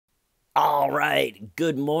All right,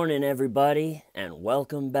 good morning, everybody, and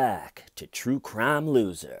welcome back to True Crime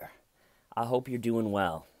Loser. I hope you're doing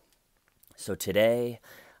well. So, today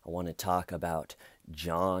I want to talk about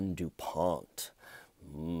John DuPont.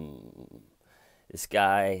 This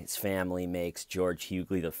guy, his family makes George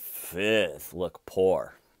Hughley the look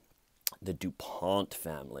poor. The DuPont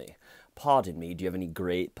family. Pardon me, do you have any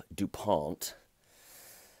grape DuPont?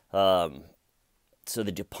 So,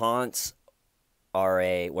 the DuPonts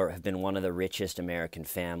have been one of the richest American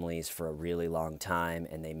families for a really long time,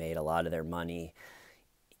 and they made a lot of their money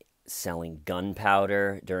selling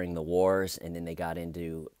gunpowder during the wars, and then they got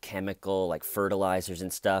into chemical like fertilizers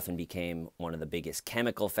and stuff and became one of the biggest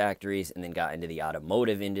chemical factories, and then got into the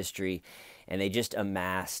automotive industry, and they just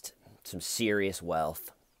amassed some serious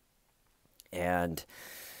wealth. And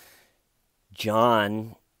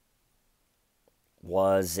John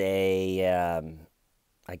was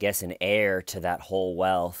I guess, an heir to that whole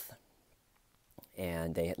wealth.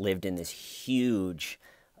 And they lived in this huge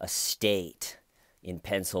estate in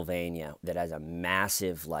Pennsylvania that has a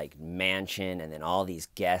massive, like, mansion and then all these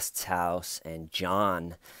guests' house. And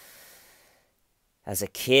John, as a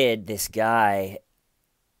kid, this guy,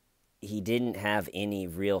 he didn't have any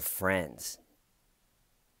real friends.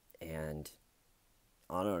 And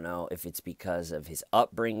I don't know if it's because of his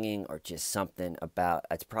upbringing or just something about,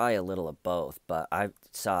 it's probably a little of both, but I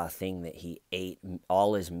saw a thing that he ate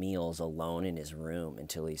all his meals alone in his room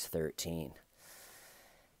until he's 13.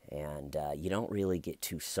 And you don't really get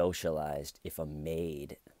too socialized if a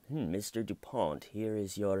maid, Mr. DuPont, here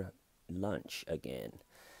is your lunch again.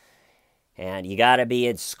 And you got to be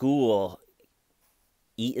in school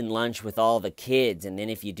eating lunch with all the kids, and then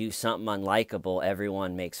if you do something unlikable,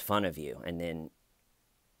 everyone makes fun of you. And then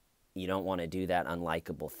you don't want to do that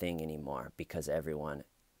unlikable thing anymore because everyone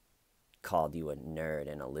called you a nerd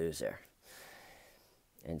and a loser.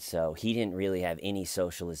 And so he didn't really have any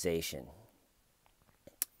socialization,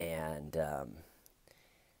 and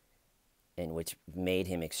which made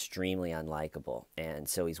him extremely unlikable. And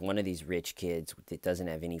so he's one of these rich kids that doesn't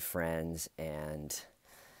have any friends and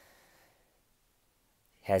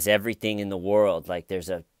has everything in the world. Like, there's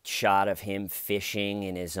a shot of him fishing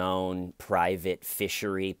in his own private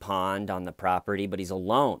fishery pond on the property, but he's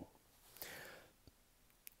alone.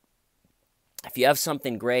 If you have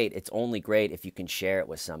something great, it's only great if you can share it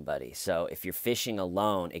with somebody. So if you're fishing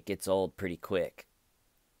alone, it gets old pretty quick.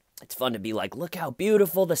 It's fun to be like, look how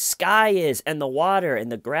beautiful the sky is and the water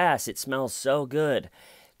and the grass. It smells so good.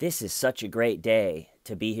 This is such a great day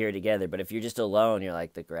to be here together. But if you're just alone, you're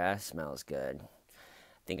like, the grass smells good.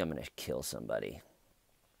 I think I'm going to kill somebody.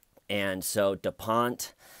 And so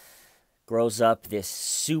DuPont grows up this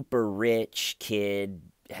super rich kid,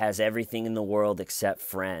 has everything in the world except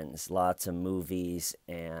friends. Lots of movies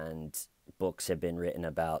and books have been written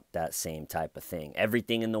about that same type of thing.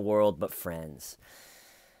 Everything in the world but friends.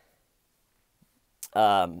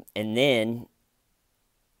 And then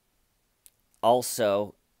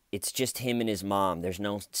also, it's just him and his mom. There's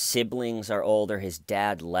no siblings are older. His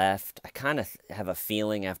dad left. I kind of have a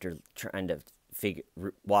feeling after trying to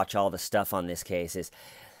watch all the stuff on this case is,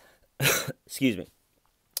 excuse me,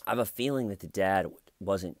 I have a feeling that the dad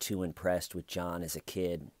wasn't too impressed with John as a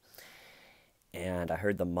kid. And I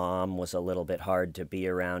heard the mom was a little bit hard to be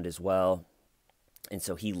around as well. And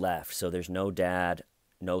so he left. So there's no dad,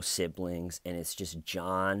 no siblings, and it's just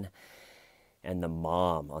John and the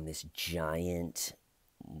mom on this giant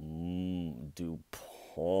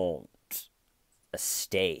DuPont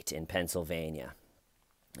estate in Pennsylvania.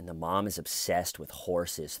 And the mom is obsessed with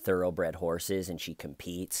horses, thoroughbred horses, and she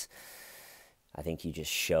competes. I think you just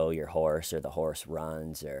show your horse or the horse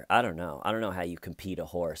runs, or I don't know. I don't know how you compete a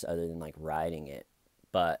horse other than like riding it.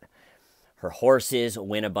 But her horses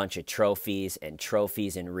win a bunch of trophies, and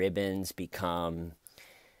trophies and ribbons become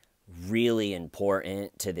really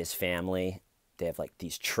important to this family. They have like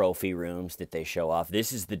these trophy rooms that they show off.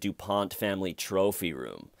 This is the DuPont family trophy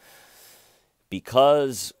room.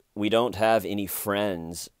 Because we don't have any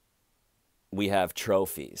friends, we have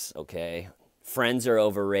trophies, okay? Friends are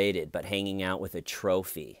overrated, but hanging out with a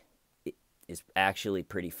trophy is actually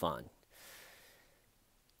pretty fun.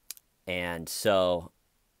 And so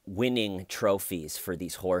winning trophies for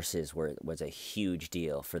these horses was a huge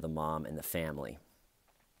deal for the mom and the family.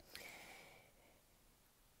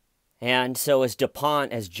 And so as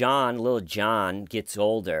little John gets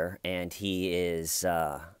older, and he is,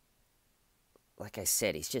 like I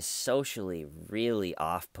said, he's just socially really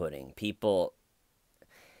off-putting. People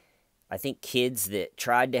I think kids that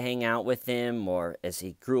tried to hang out with him, or as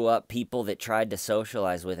he grew up, people that tried to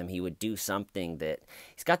socialize with him, he would do something that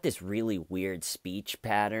he's got this really weird speech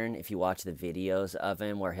pattern. If you watch the videos of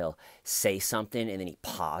him, where he'll say something and then he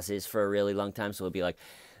pauses for a really long time. So it'll be like,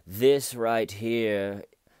 this right here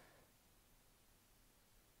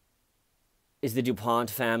is the DuPont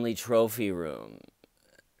family trophy room.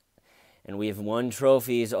 And we have won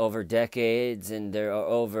trophies over decades, and there are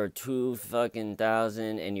over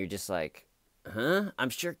 2,000, and you're just like, huh?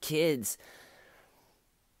 I'm sure kids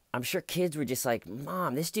were just like,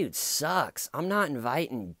 Mom, this dude sucks. I'm not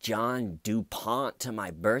inviting John DuPont to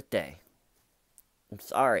my birthday. I'm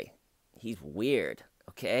sorry. He's weird,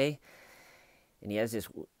 okay? And he has this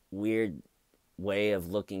weird way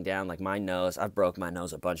of looking down, like my nose. I've broke my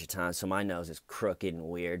nose a bunch of times, so my nose is crooked and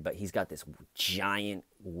weird, but he's got this giant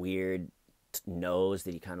weird nose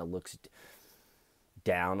that he kind of looks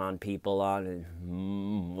down on people on, and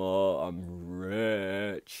oh, I'm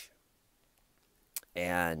rich.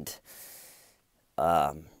 And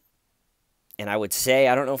I would say,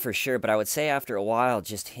 I don't know for sure, but I would say after a while,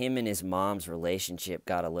 just him and his mom's relationship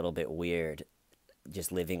got a little bit weird,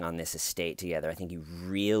 just living on this estate together. I think he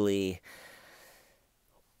really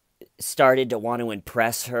started to want to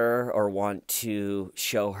impress her, or want to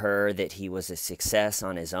show her that he was a success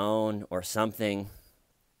on his own or something.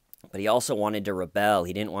 But he also wanted to rebel.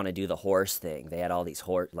 He didn't want to do the horse thing. They had all these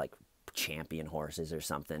like champion horses or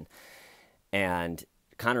something. And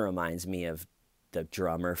kind of reminds me of the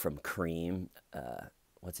drummer from Cream.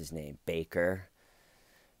 What's his name? Baker.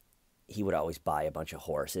 He would always buy a bunch of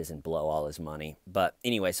horses and blow all his money. But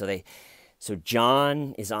anyway, so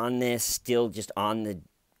John is on this, still just on the,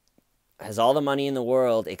 has all the money in the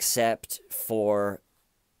world except for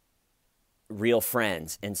real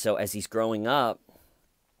friends. And so as he's growing up,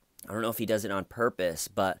 I don't know if he does it on purpose,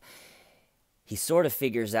 but he sort of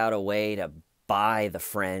figures out a way to buy the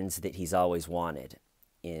friends that he's always wanted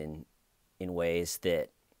in ways that,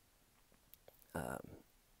 I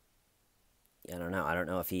don't know. I don't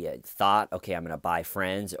know if he had thought, okay, I'm going to buy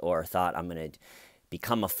friends, or thought I'm going to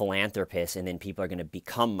become a philanthropist and then people are going to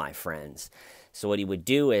become my friends. So what he would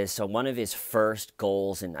do is, so one of his first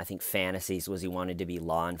goals and I think fantasies was he wanted to be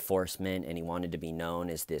law enforcement, and he wanted to be known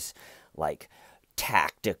as this like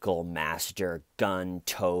tactical master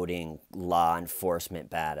gun-toting law enforcement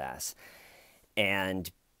badass. And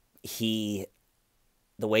the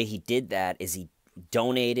way he did that is he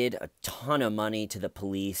donated a ton of money to the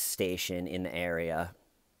police station in the area.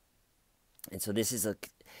 And so this is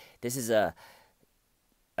a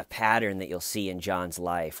pattern that you'll see in John's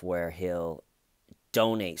life, where he'll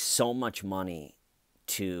donate so much money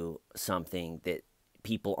to something that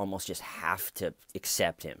people almost just have to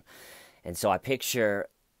accept him. And so I picture,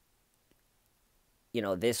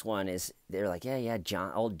 this one is, they're like, yeah,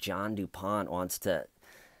 old John DuPont wants to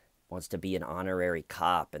be an honorary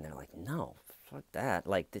cop. And they're like, no, fuck that.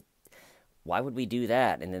 Like, why would we do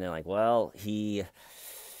that? And then they're like, well, he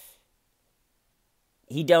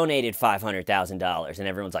donated $500,000. And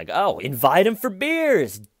everyone's like, oh, invite him for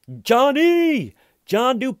beers.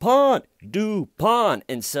 John DuPont.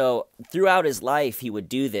 And so throughout his life, he would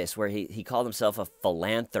do this, where he called himself a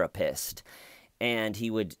philanthropist. And he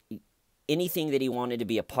would, anything that he wanted to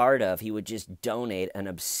be a part of, he would just donate an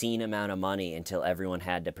obscene amount of money until everyone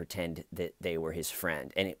had to pretend that they were his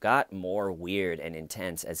friend. And it got more weird and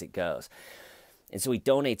intense as it goes. And so he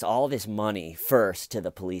donates all this money first to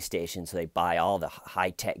the police station, so they buy all the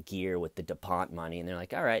high-tech gear with the DuPont money. And they're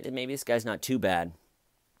like, all right, maybe this guy's not too bad.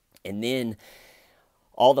 And then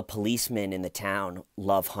all the policemen in the town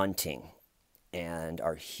love hunting and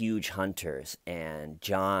are huge hunters. And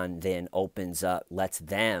John then lets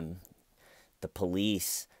them, the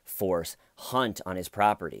police force, hunt on his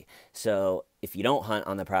property. So if you don't hunt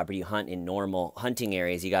on the property, you hunt in normal hunting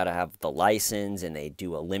areas, you got to have the license, and they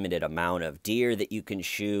do a limited amount of deer that you can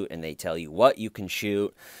shoot, and they tell you what you can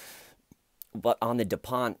shoot. But on the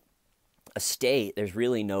DuPont estate, there's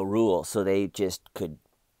really no rule, so they just could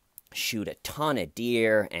shoot a ton of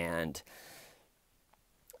deer, and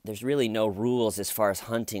there's really no rules as far as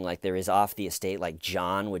hunting like there is off the estate. Like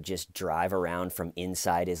John would just drive around from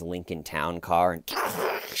inside his Lincoln Town car and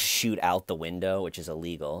shoot out the window, which is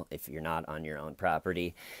illegal if you're not on your own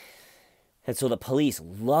property. And so the police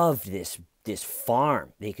loved this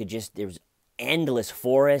farm. They could just, there was endless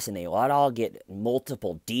forest, and they would all get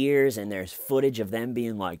multiple deers, and there's footage of them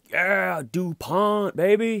being like, yeah, DuPont,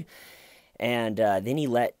 baby. And then he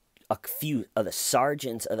let a few of the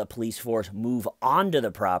sergeants of the police force move onto the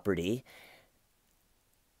property,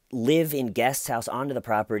 live in guest house onto the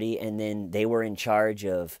property, and then they were in charge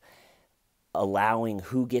of allowing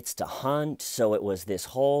who gets to hunt. So it was this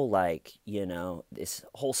whole, like, you know, this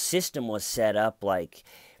whole system was set up like,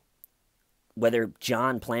 whether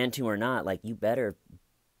John planned to or not, like, you better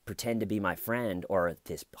pretend to be my friend, or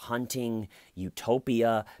this hunting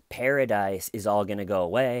utopia paradise is all going to go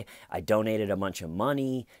away. I donated a bunch of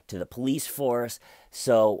money to the police force.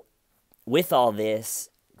 So with all this,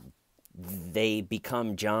 they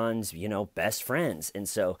become John's, you know, best friends. And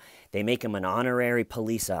so they make him an honorary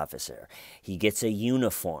police officer. He gets a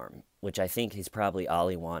uniform, which I think is probably all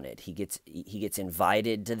he wanted. He gets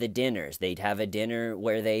invited to the dinners. They'd have a dinner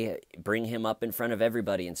where they bring him up in front of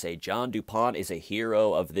everybody and say, John DuPont is a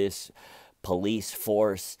hero of this police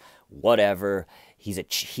force, whatever. He's a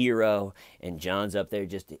hero. And John's up there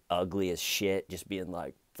just ugly as shit, just being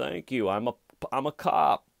like, thank you, I'm a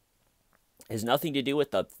cop. It has nothing to do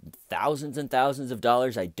with the thousands and thousands of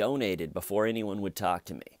dollars I donated before anyone would talk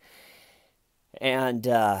to me. And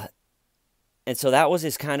so that was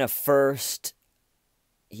his kind of first.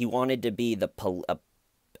 He wanted to be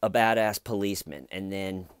a badass policeman. And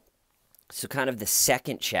then, so kind of the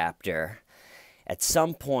second chapter, at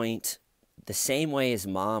some point, the same way his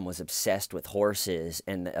mom was obsessed with horses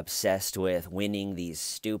and obsessed with winning these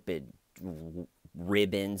stupid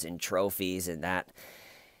ribbons and trophies and that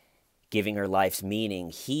giving her life's meaning,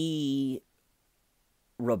 he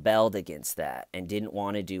rebelled against that and didn't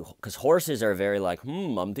want to do, because horses are very like,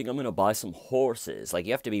 I'm going to buy some horses. Like,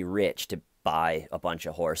 you have to be rich to buy a bunch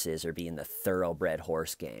of horses or be in the thoroughbred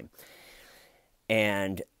horse game.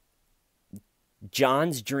 And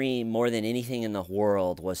John's dream, more than anything in the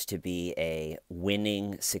world, was to be a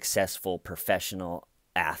winning, successful, professional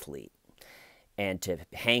athlete and to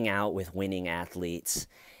hang out with winning athletes.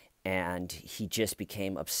 And he just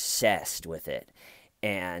became obsessed with it.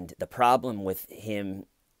 And the problem with him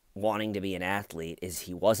wanting to be an athlete is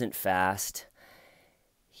he wasn't fast,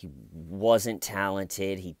 he wasn't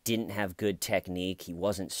talented, he didn't have good technique, he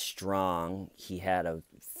wasn't strong, he had a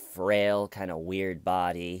frail, kind of weird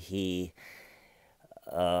body, he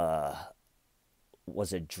was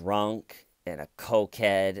a drunk and a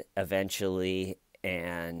cokehead eventually,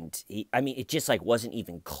 and it just like wasn't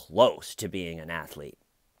even close to being an athlete.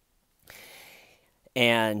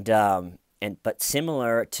 But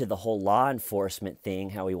similar to the whole law enforcement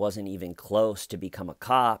thing, how he wasn't even close to become a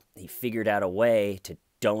cop, he figured out a way to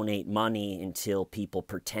donate money until people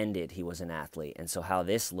pretended he was an athlete. And so how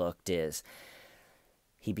this looked is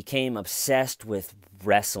he became obsessed with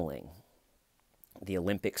wrestling, the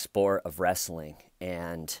Olympic sport of wrestling.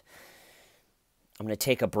 And I'm going to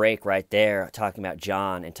take a break right there talking about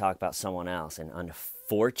John and talk about someone else. And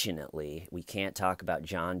unfortunately, we can't talk about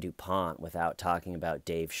John DuPont without talking about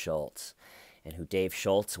Dave Schultz. And who Dave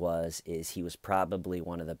Schultz is he was probably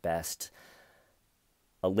one of the best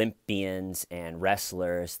Olympians and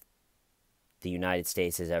wrestlers the United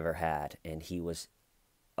States has ever had. And he was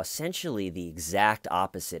essentially the exact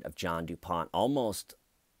opposite of John DuPont, almost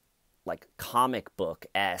like comic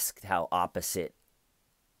book-esque how opposite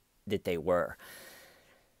that they were.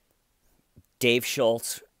 Dave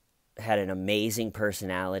Schultz had an amazing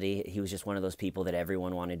personality. He was just one of those people that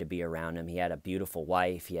everyone wanted to be around him. He had a beautiful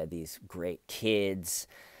wife. He had these great kids.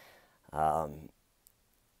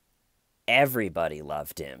 Everybody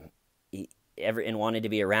loved him and wanted to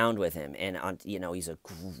be around with him. And, he's an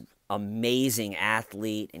amazing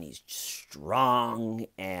athlete, and he's strong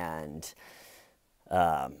and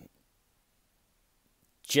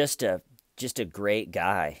just a great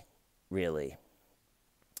guy, really.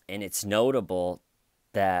 And it's notable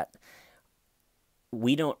that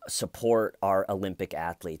we don't support our Olympic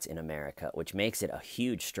athletes in America, which makes it a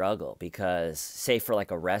huge struggle because, say, for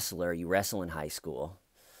like a wrestler, you wrestle in high school,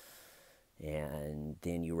 and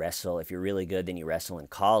then you wrestle, if you're really good, then you wrestle in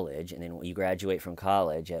college, and then you graduate from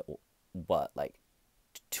college at, like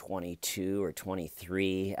 22 or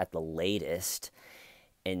 23 at the latest,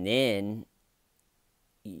 and then,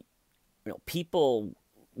 people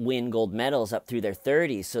win gold medals up through their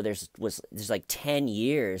 30s. So there's like 10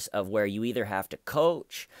 years of where you either have to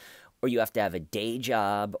coach or you have to have a day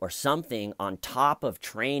job or something on top of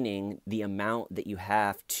training the amount that you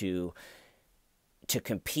have to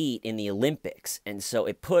compete in the Olympics. And so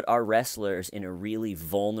it put our wrestlers in a really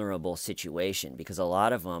vulnerable situation because a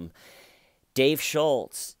lot of them, Dave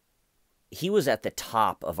Schultz, he was at the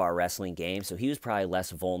top of our wrestling game, so he was probably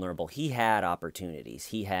less vulnerable. He had opportunities.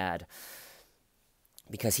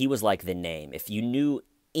 Because he was like the name. If you knew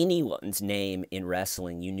anyone's name in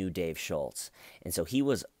wrestling, you knew Dave Schultz. And so he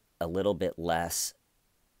was a little bit less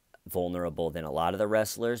vulnerable than a lot of the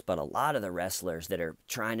wrestlers, but a lot of the wrestlers that are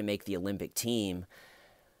trying to make the Olympic team,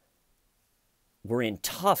 were in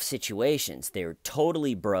tough situations. They were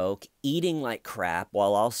totally broke, eating like crap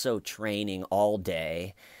while also training all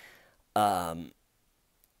day,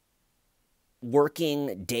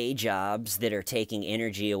 working day jobs that are taking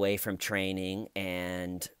energy away from training,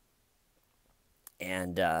 but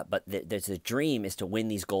there's a dream is to win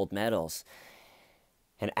these gold medals.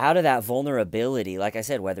 And out of that vulnerability, like I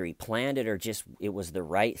said, whether he planned it or just it was the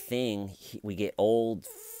right thing, we get old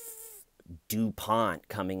Pont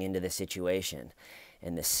coming into the situation.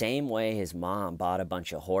 And the same way his mom bought a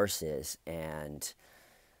bunch of horses and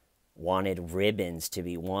wanted ribbons to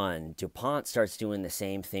be won, DuPont starts doing the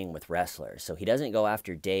same thing with wrestlers. So he doesn't go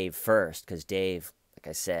after Dave first because Dave, like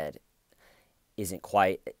I said, isn't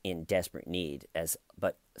quite in desperate need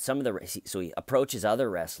but so he approaches other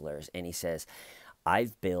wrestlers and he says,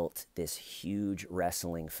 I've built this huge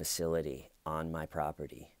wrestling facility on my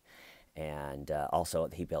property. And also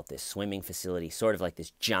he built this swimming facility, sort of like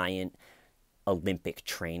this giant Olympic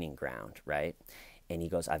training ground, right? And he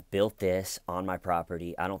goes, I've built this on my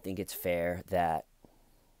property. I don't think it's fair that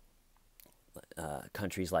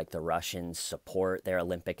countries like the Russians support their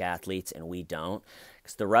Olympic athletes and we don't.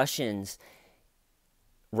 Because the Russians,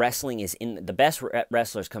 wrestling is in the best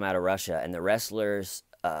wrestlers come out of Russia, and the wrestlers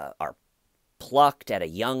are plucked at a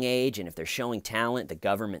young age, and if they're showing talent, the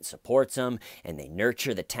government supports them and they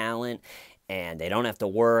nurture the talent, and they don't have to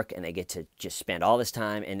work, and they get to just spend all this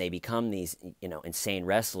time, and they become these, insane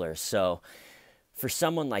wrestlers. So for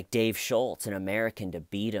someone like Dave Schultz, an American, to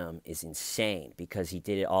beat him is insane because he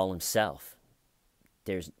did it all himself.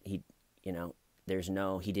 He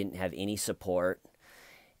didn't have any support,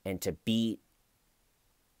 and to beat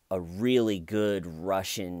a really good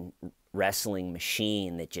Russian wrestling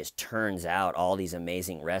machine that just turns out all these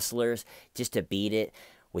amazing wrestlers, just to beat it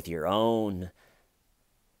with your own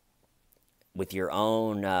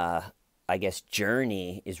I guess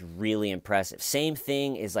journey is really impressive. Same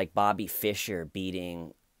thing is like Bobby Fischer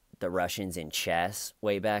beating the Russians in chess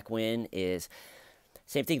way back when. Is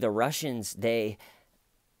same thing. The Russians,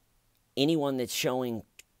 anyone that's showing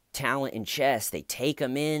talent in chess, they take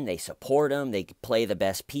them in, they support them, they play the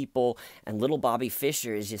best people, and little Bobby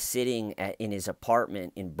Fischer is just sitting in his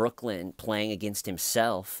apartment in Brooklyn playing against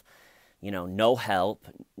himself, no help,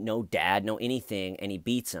 no dad, no anything, and he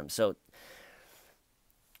beats him. So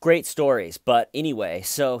great stories. But anyway,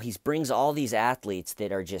 so he brings all these athletes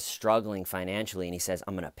that are just struggling financially, and he says,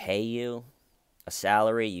 I'm going to pay you a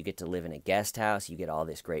salary, you get to live in a guest house, you get all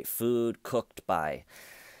this great food cooked by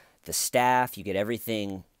the staff, you get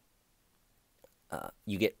everything.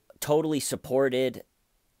 You get totally supported,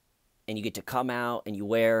 and you get to come out and you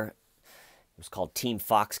wear, it was called Team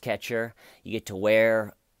Foxcatcher. You get to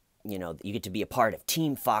wear, you get to be a part of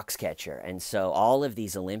Team Foxcatcher. And so all of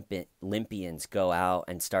these Olympians go out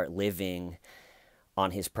and start living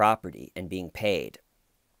on his property and being paid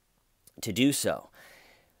to do so.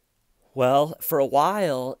 Well, for a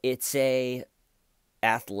while, it's a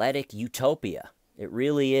athletic utopia. It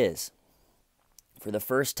really is. For the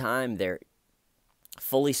first time, they're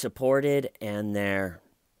fully supported, and they're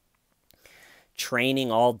training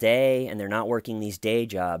all day, and they're not working these day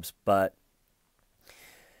jobs. But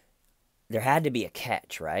there had to be a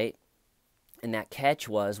catch, right? And that catch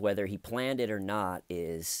was, whether he planned it or not,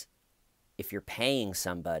 is if you're paying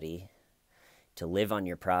somebody to live on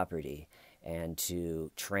your property and to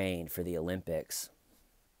train for the Olympics,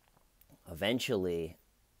 eventually,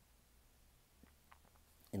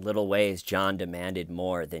 in little ways, John demanded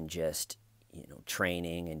more than just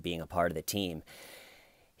training and being a part of the team.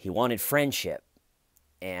 He wanted friendship,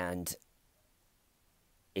 and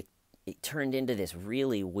it turned into this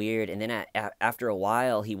really weird, and then after a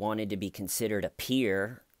while, he wanted to be considered a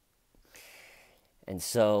peer. And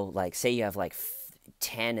so, like, say you have like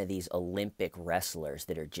 10 of these Olympic wrestlers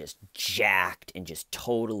that are just jacked and just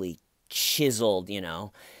totally chiseled,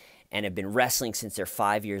 and have been wrestling since they're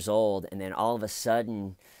 5 years old, and then all of a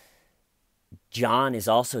sudden John is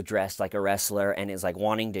also dressed like a wrestler and is like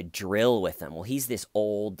wanting to drill with them. Well, he's this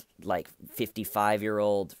old, like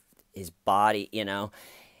 55-year-old, his body,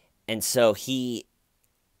 and so he'll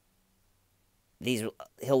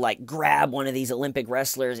like grab one of these Olympic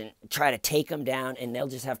wrestlers and try to take him down, and they'll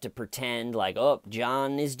just have to pretend like, oh,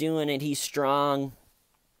 John is doing it, he's strong.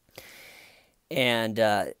 And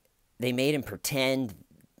they made him pretend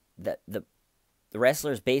that the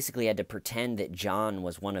wrestlers basically had to pretend that John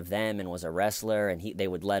was one of them and was a wrestler, and they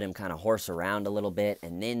would let him kind of horse around a little bit,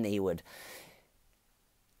 and then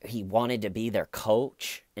he wanted to be their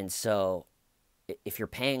coach. And so if you're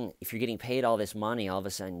getting paid all this money, all of a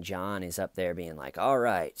sudden John is up there being like, all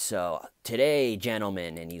right, so today,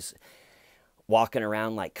 gentlemen, and walking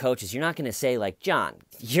around like coaches, you're not going to say like, John,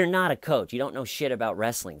 you're not a coach. You don't know shit about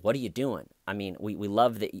wrestling. What are you doing? I mean, we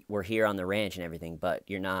love that we're here on the ranch and everything, but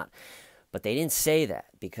you're not. But they didn't say that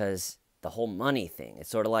because the whole money thing. It's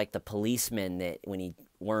sort of like the policeman that when he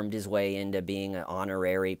wormed his way into being an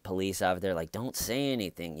honorary police officer, like, don't say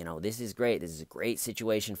anything. You know, this is great. This is a great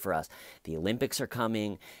situation for us. The Olympics are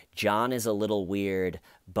coming. John is a little weird,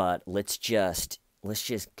 but let's just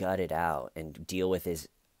gut it out and deal with his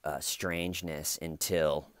strangeness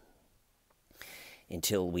until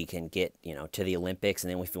we can get, you know, to the Olympics.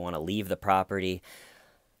 And then if we want to leave the property,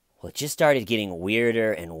 well, it just started getting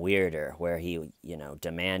weirder and weirder, where he, you know,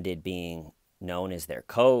 demanded being known as their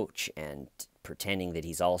coach and pretending that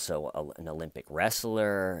he's also an Olympic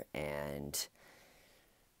wrestler. And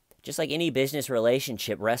just like any business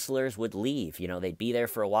relationship, wrestlers would leave. You know, they'd be there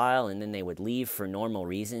for a while and then they would leave for normal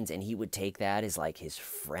reasons. And he would take that as like his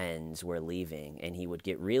friends were leaving. And he would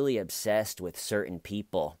get really obsessed with certain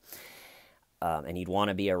people. And he'd want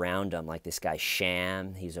to be around them, like this guy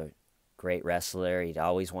Sham. He's a great wrestler. He'd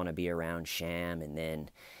always want to be around Sham. And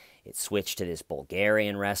then it switched to this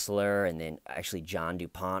Bulgarian wrestler. And then actually John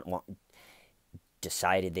DuPont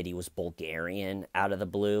decided that he was Bulgarian out of the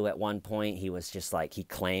blue at one point. He was just like, he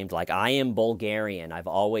claimed like, I am Bulgarian. I've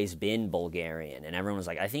always been Bulgarian. And everyone was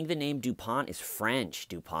like, I think the name DuPont is French,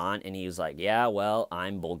 DuPont. And he was like, yeah, well,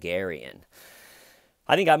 I'm Bulgarian.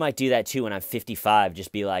 I think I might do that too when I'm 55.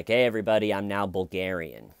 Just be like, hey, everybody, I'm now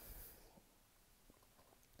Bulgarian.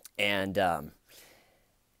 And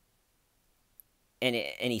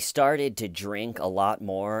he started to drink a lot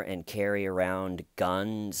more and carry around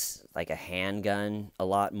guns, like a handgun, a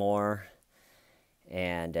lot more.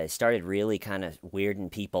 And started really kind of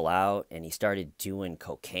weirding people out. And he started doing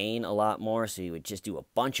cocaine a lot more. So he would just do a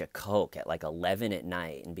bunch of coke at like 11 at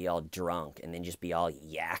night and be all drunk and then just be all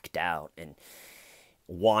yacked out and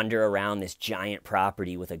wander around this giant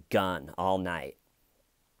property with a gun all night.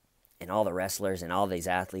 And all the wrestlers and all these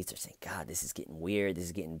athletes are saying, God, this is getting weird. This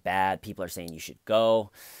is getting bad. People are saying you should go.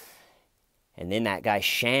 And then that guy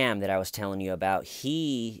Sham that I was telling you about,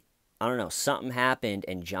 I don't know, something happened.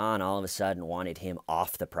 And John all of a sudden wanted him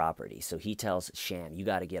off the property. So he tells Sham, you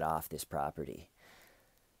got to get off this property.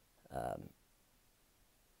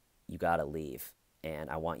 You got to leave. And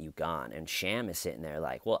I want you gone. And Sham is sitting there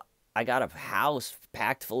like, well, I got a house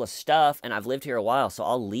packed full of stuff. And I've lived here a while. So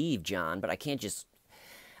I'll leave, John. But I can't just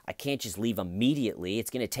leave immediately. It's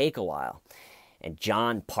going to take a while. And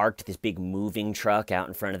John parked this big moving truck out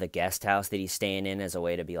in front of the guest house that he's staying in as a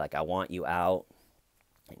way to be like, I want you out.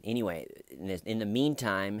 And anyway, in the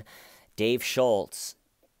meantime, Dave Schultz,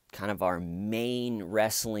 kind of our main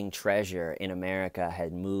wrestling treasure in America,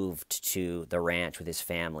 had moved to the ranch with his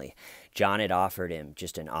family. John had offered him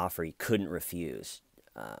just an offer he couldn't refuse.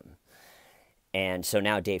 And so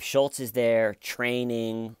now Dave Schultz is there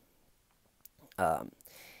training.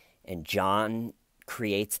 And John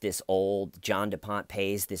creates John DuPont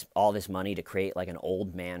pays all this money to create like an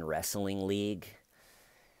old man wrestling league.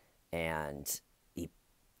 And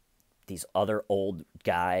these other old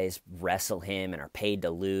guys wrestle him and are paid to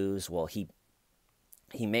lose. Well,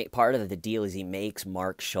 part of the deal is he makes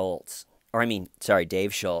Dave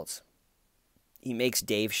Schultz. He makes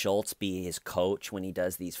Dave Schultz be his coach when he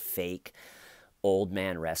does these fake old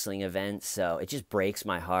man wrestling events. So it just breaks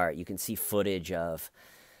my heart. You can see footage of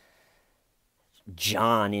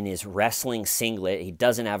John in his wrestling singlet. He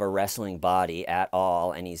doesn't have a wrestling body at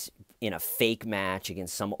all, and he's in a fake match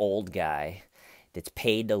against some old guy that's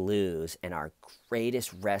paid to lose. And our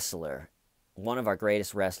greatest wrestler, one of our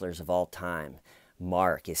greatest wrestlers of all time,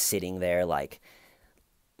 Mark, is sitting there like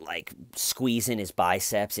squeezing his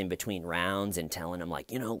biceps in between rounds and telling him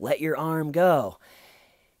like, let your arm go.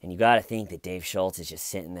 And you got to think that Dave Schultz is just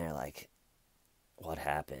sitting there like, what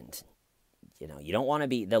happened? You don't want to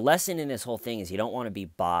be, the lesson in this whole thing is you don't want to be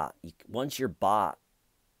bought. Once you're bought,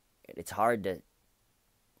 it's hard to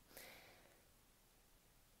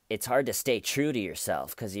stay true to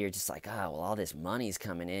yourself, because you're just like, all this money's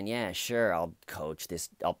coming in. Yeah, sure, I'll coach this.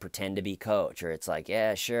 I'll pretend to be coach. Or it's like,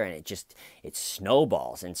 yeah, sure. And it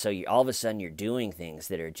snowballs. And so all of a sudden you're doing things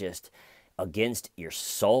that are just against your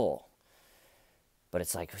soul. But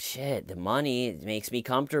it's like, shit, the money, it makes me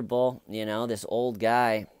comfortable. This old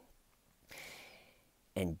guy.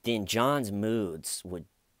 And then John's moods would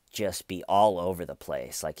just be all over the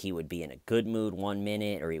place. Like he would be in a good mood one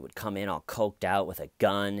minute, or he would come in all coked out with a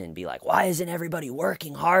gun and be like, why isn't everybody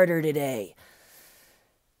working harder today?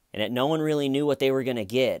 And no one really knew what they were going to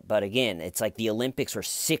get. But again, it's like the Olympics were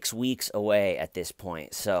 6 weeks away at this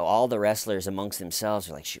point. So all the wrestlers amongst themselves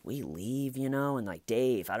are like, should we leave, And like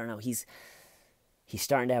Dave, I don't know, he's he's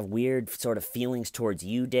starting to have weird sort of feelings towards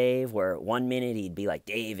you, Dave, where one minute he'd be like,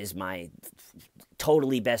 Dave is my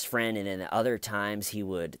totally best friend, and then other times he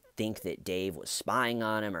would think that Dave was spying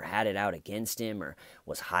on him or had it out against him or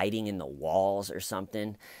was hiding in the walls or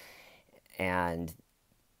something. And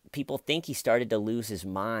people think he started to lose his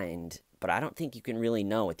mind, but I don't think you can really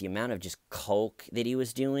know. With the amount of just coke that he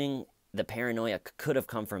was doing, the paranoia could have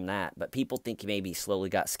come from that, but people think he maybe slowly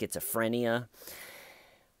got schizophrenia.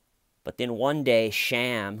 But then one day,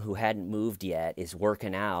 Sham, who hadn't moved yet, is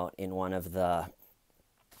working out in one of the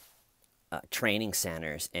training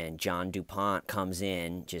centers, and John DuPont comes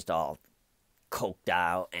in just all coked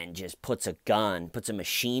out and just puts a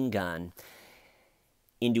machine gun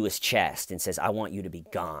into his chest and says, I want you to be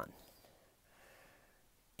gone.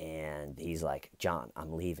 And he's like, John,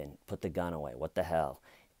 I'm leaving. Put the gun away. What the hell?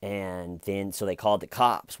 And then, so they called the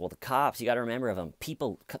cops. Well, the cops, you got to remember of them,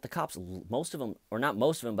 the cops, most of them, or not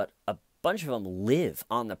most of them, but a bunch of them live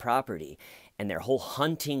on the property. And their whole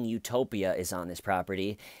hunting utopia is on this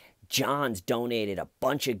property. John's donated a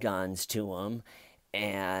bunch of guns to him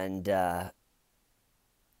and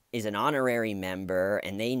is an honorary member.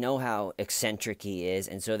 And they know how eccentric he is.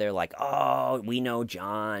 And so they're like, oh, we know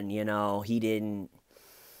John, you know, he didn't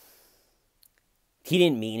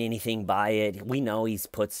mean anything by it. We know he's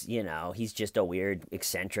just a weird,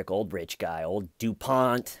 eccentric, old rich guy, old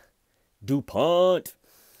DuPont.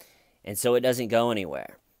 And so it doesn't go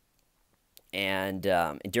anywhere. And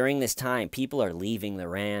during this time, people are leaving the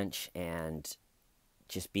ranch and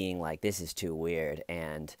just being like, this is too weird.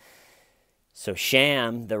 And so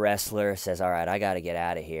Sham, the wrestler, says, all right, I got to get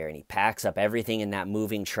out of here. And he packs up everything in that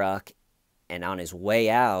moving truck. And on his way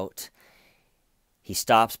out, he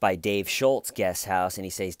stops by Dave Schultz's guest house, and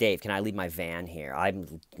he says, Dave, can I leave my van here?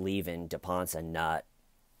 I'm leaving. DuPont's a nut.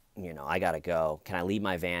 You know, I got to go. Can I leave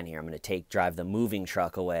my van here? I'm going to drive the moving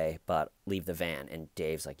truck away, but leave the van. And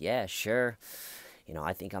Dave's like, yeah, sure. You know,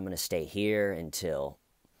 I think I'm going to stay here until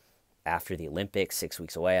after the Olympics, 6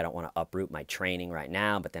 weeks away. I don't want to uproot my training right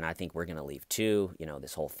now, but then I think we're going to leave too. You know,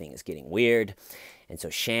 this whole thing is getting weird. And so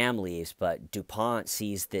Sham leaves, but DuPont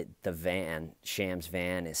sees that Sham's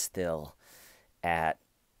van is still at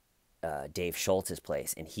Dave Schultz's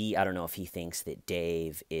place. And I don't know if he thinks that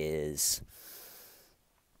Dave is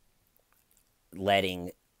letting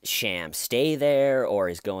Sham stay there or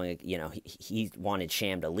is going, you know, he wanted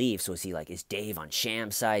Sham to leave. So is Dave on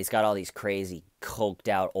Sham's side? He's got all these crazy, coked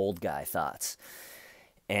out old guy thoughts.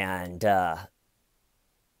 And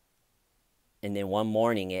then one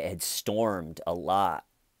morning it had stormed a lot.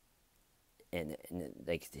 And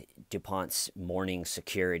like DuPont's morning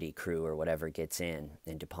security crew or whatever gets in,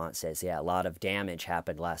 and DuPont says, yeah, a lot of damage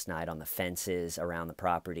happened last night on the fences around the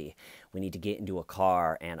property. We need to get into a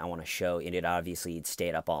car, and I want to show. And it obviously he'd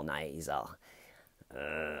stayed up all night. He's all,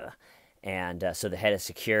 and so the head of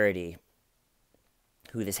security,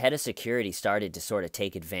 started to sort of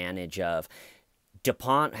take advantage of.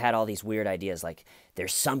 DuPont had all these weird ideas, like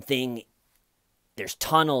there's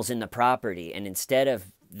tunnels in the property, and instead of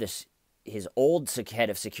this, his old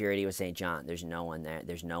head of security was saying, John, there's no one there.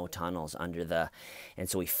 There's no tunnels under the... And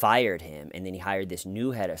so he fired him, and then he hired this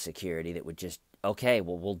new head of security that would just, okay,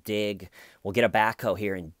 well, we'll get a backhoe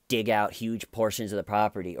here and dig out huge portions of the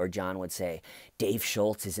property. Or John would say, Dave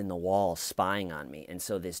Schultz is in the wall spying on me. And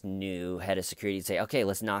so this new head of security would say, okay,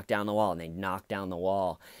 let's knock down the wall. And they'd knock down the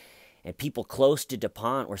wall. And people close to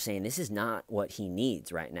DuPont were saying, this is not what he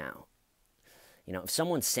needs right now. You know, if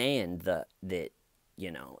someone's saying that,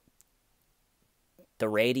 you know, the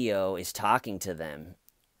radio is talking to them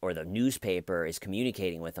or the newspaper is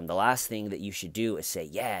communicating with them, the last thing that you should do is say,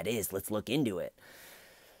 yeah, it is. Let's look into it.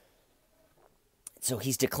 So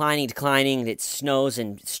he's declining. It snows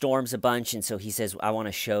and storms a bunch. And so he says, I want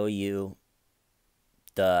to show you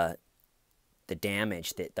the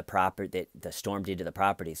damage that the storm did to the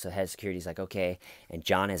property. So head of security's like, okay. And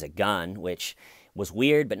John has a gun, which was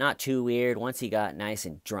weird, but not too weird. Once he got nice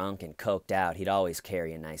and drunk and coked out, he'd always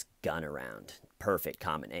carry a nice gun around. Perfect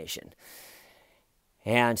combination.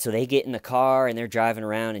 And so they get in the car and they're driving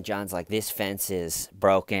around, and John's like, this fence is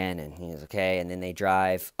broken, and he's okay. And then they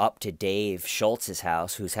drive up to Dave Schultz's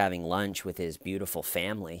house, who's having lunch with his beautiful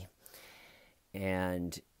family.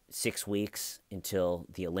 And 6 weeks until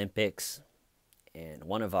the Olympics, and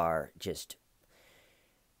one of our just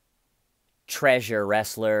treasure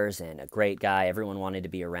wrestlers and a great guy, everyone wanted to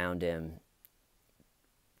be around him,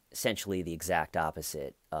 essentially the exact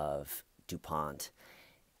opposite of DuPont.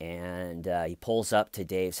 And he pulls up to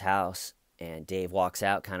Dave's house, and Dave walks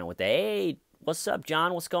out kind of with the, hey, what's up,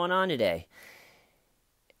 John? What's going on today?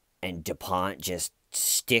 And DuPont just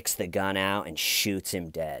sticks the gun out and shoots him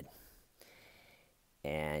dead.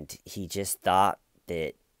 And he just thought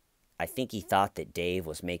that I think he thought that Dave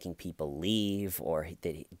was making people leave, or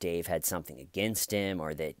that Dave had something against him,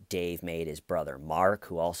 or that Dave made his brother Mark,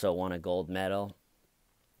 who also won a gold medal,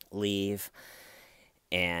 leave.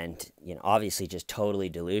 And, you know, obviously just totally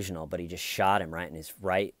delusional, but he just shot him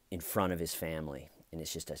right in front of his family. And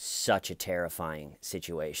it's just such a terrifying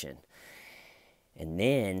situation. And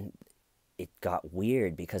then it got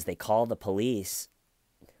weird because they call the police,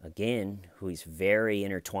 again, who he's very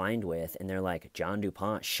intertwined with, and they're like, John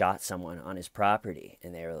DuPont shot someone on his property.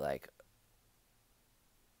 And they were like,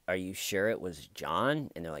 are you sure it was John?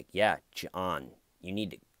 And they're like, yeah, John, you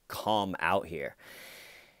need to come out here.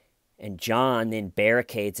 And John then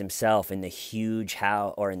barricades himself in the huge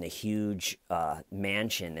house, or in the huge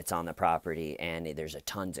mansion that's on the property. And there's a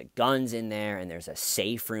tons of guns in there, and there's a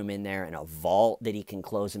safe room in there, and a vault that he can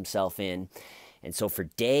close himself in. And so for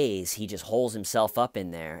days, he just holes himself up in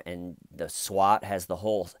there, and the SWAT has the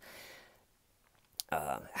whole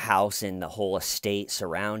house and the whole estate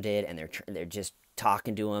surrounded, and they're just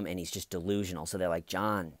talking to him, and he's just delusional. So they're like,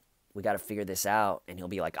 John, we got to figure this out. And he'll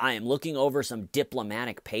be like, I am looking over some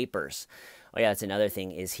diplomatic papers. Oh yeah, that's another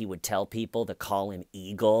thing, is he would tell people to call him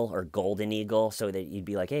Eagle or Golden Eagle, so that you'd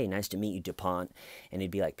be like, hey, nice to meet you, DuPont. And he'd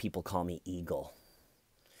be like, people call me Eagle.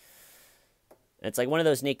 It's like one of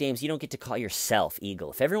those nicknames, you don't get to call yourself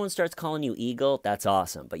Eagle. If everyone starts calling you Eagle, that's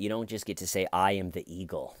awesome. But you don't just get to say, I am the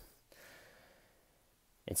Eagle.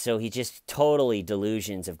 And so he just totally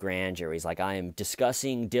delusions of grandeur. He's like, I am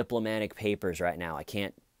discussing diplomatic papers right now. I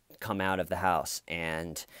can't come out of the house.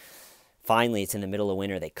 And finally, it's in the middle of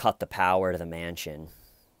winter. They cut the power to the mansion.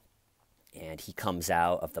 And he comes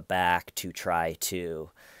out of the back to try to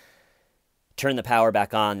turn the power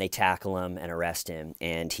back on. They tackle him and arrest him,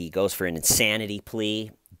 and he goes for an insanity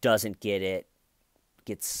plea, doesn't get it,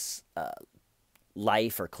 gets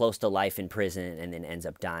life or close to life in prison, and then ends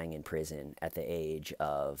up dying in prison at the age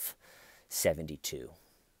of 72.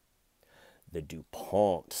 The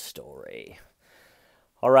DuPont story.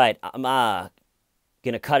 All right, I'm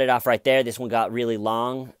going to cut it off right there. This one got really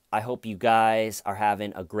long. I hope you guys are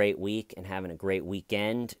having a great week and having a great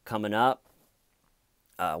weekend coming up.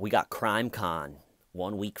 We got Crime Con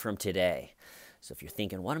 1 week from today. So if you're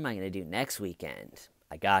thinking, what am I going to do next weekend?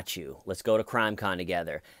 I got you. Let's go to Crime Con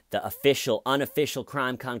together. The official, unofficial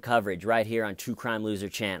Crime Con coverage right here on True Crime Loser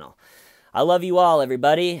channel. I love you all,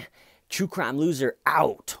 everybody. True Crime Loser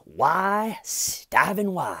out. Why?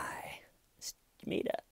 Stavin' why? Meet up.